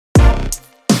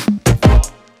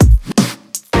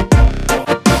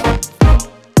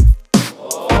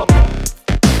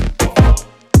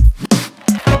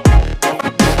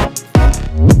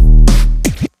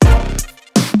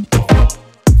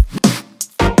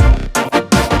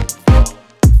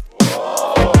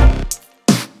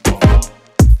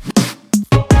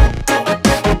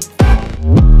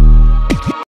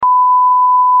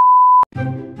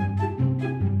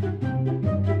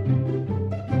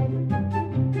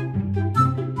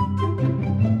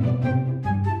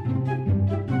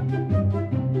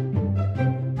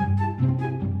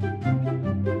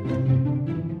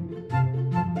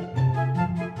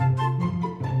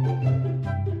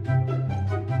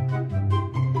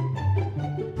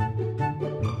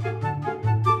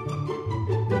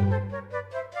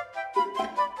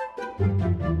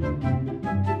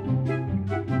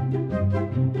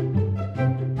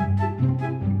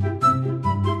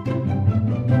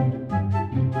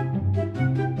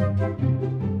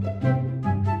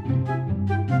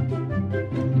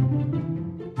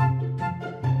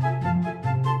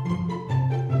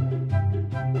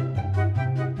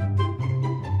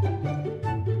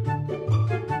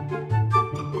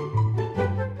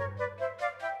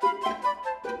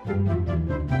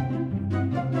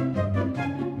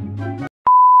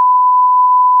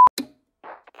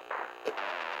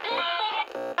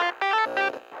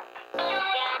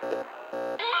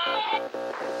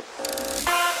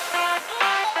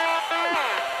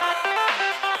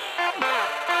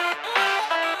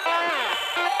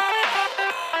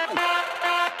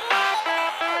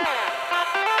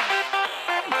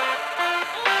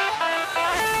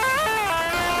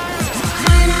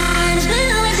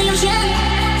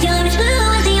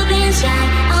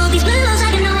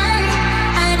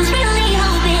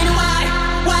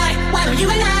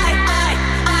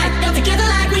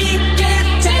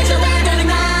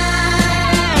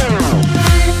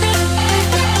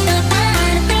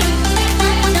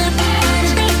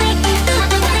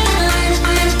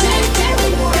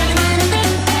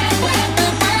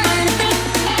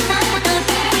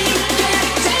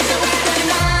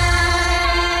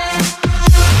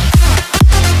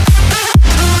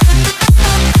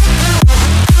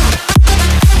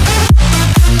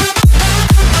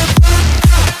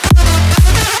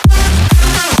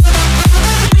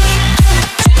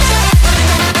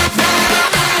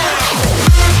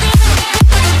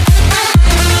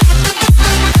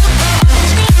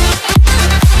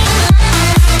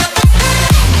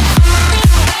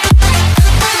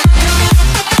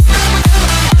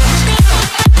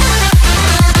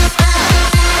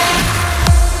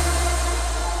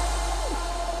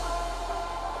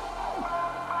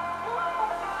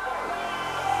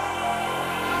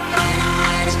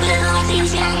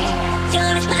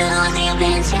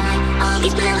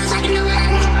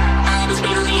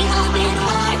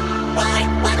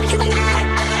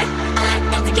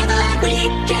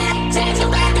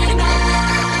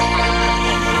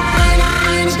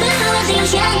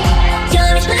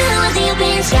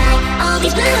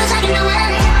these blues, I don't know why.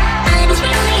 I was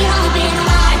really hoping,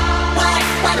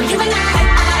 why don't you and I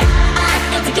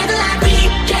get together like we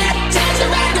can change the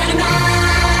weather tonight.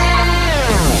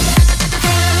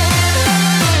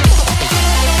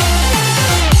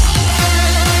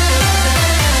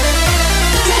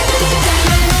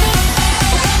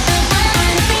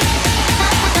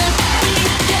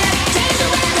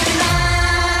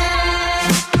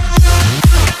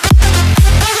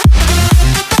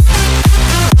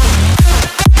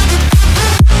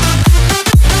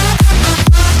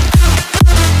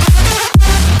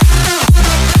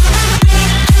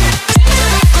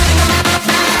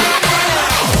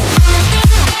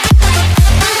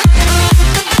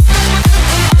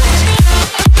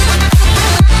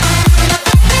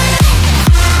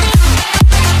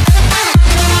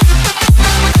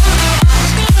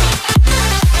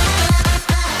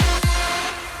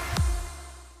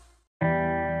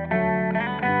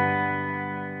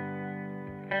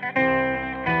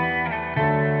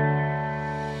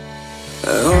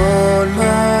 On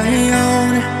my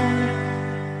own,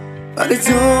 but I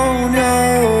don't know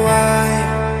why.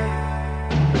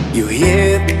 You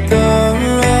hit the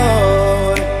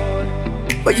road,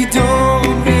 but you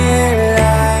don't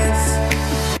realize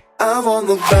I won't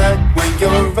look back when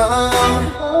you're around.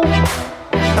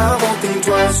 I won't think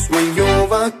twice when you're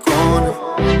gone.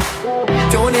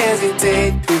 Don't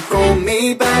hesitate to call me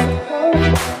back,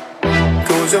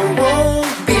 'cause I won't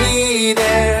be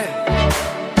there.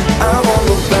 I won't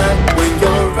look back when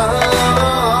you're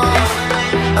around.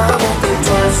 I won't think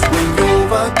twice when you're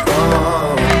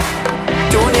gone.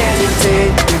 Don't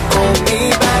hesitate to call me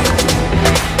back,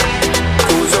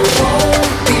 'cause I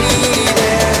won't be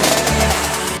there.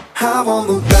 I won't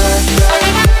look back.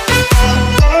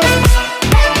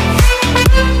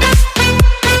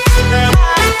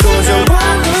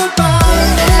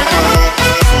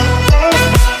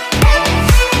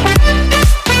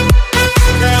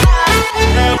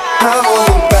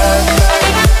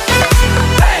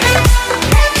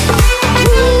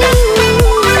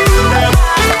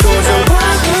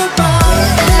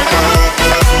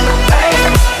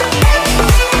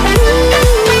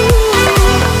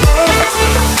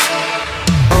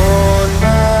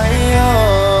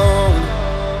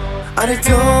 I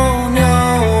don't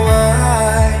know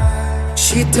why.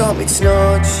 She told me it's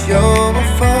not your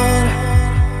fault,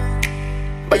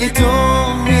 but you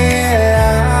don't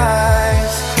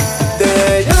realize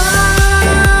that I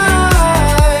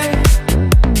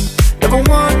never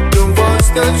wonder what's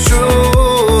the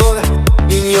truth.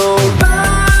 In your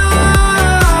eyes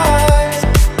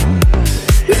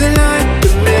there's a light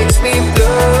that makes me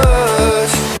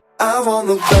blush. I won't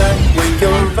look back when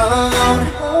you're around.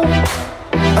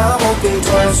 I won't think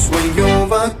twice when you're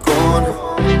gone.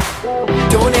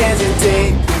 Don't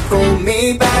hesitate to call me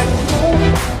back,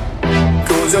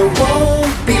 'cause I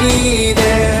won't be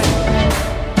there.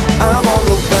 I won't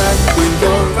look back when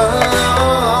you're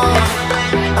around.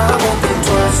 I won't think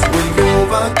twice when you're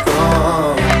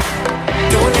gone.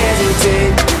 Don't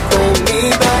hesitate to call me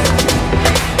back,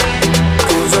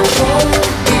 'cause I won't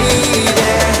be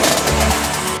there.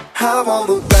 I won't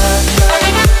look back.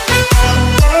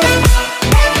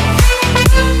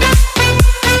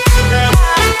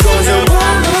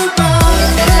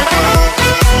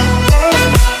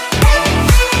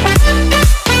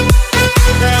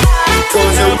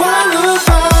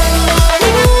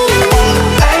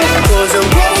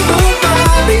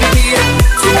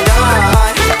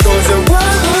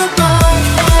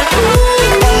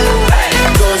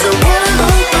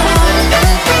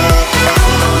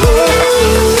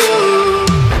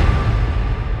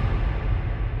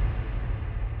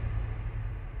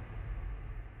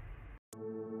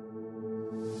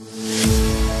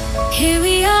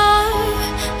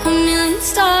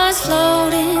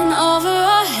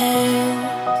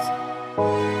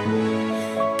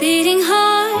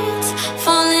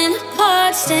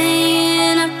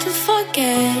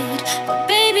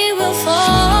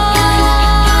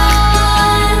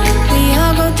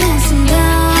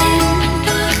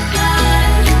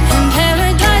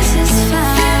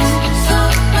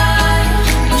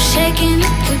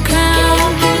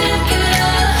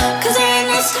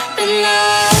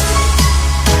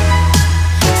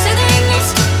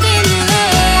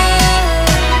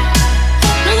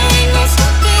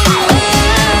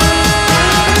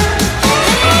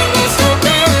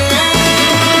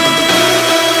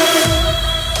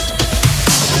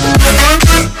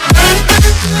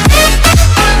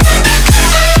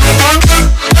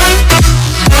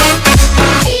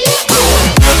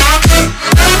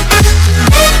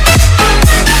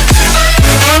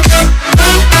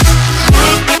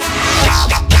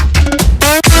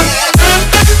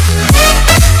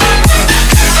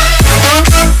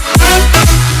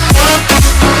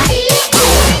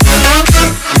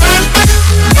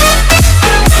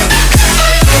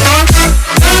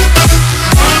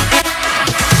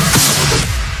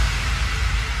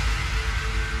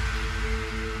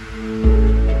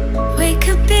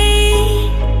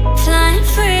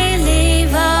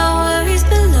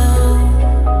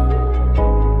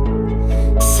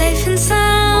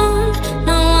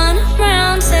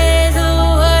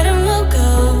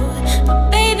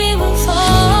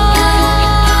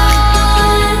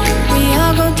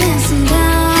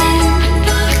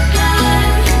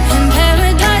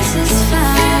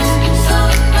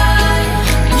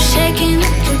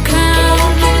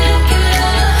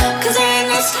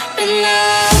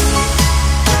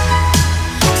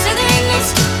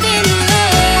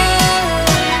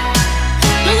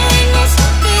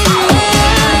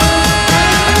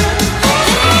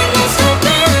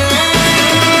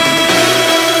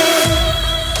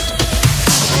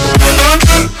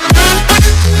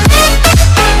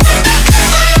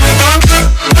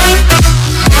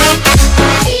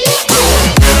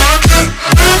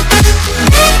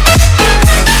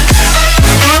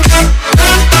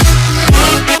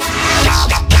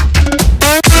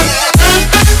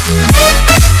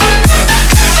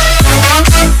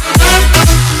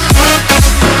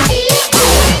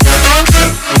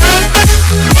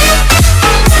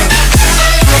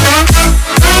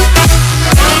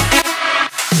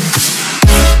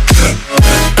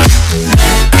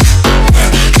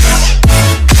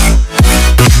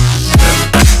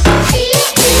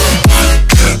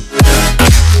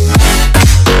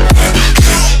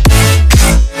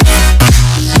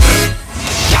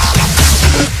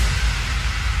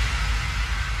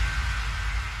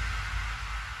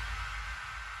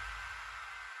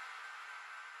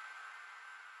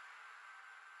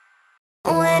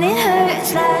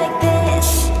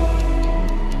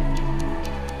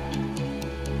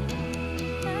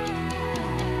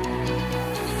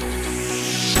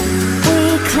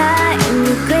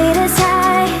 greatest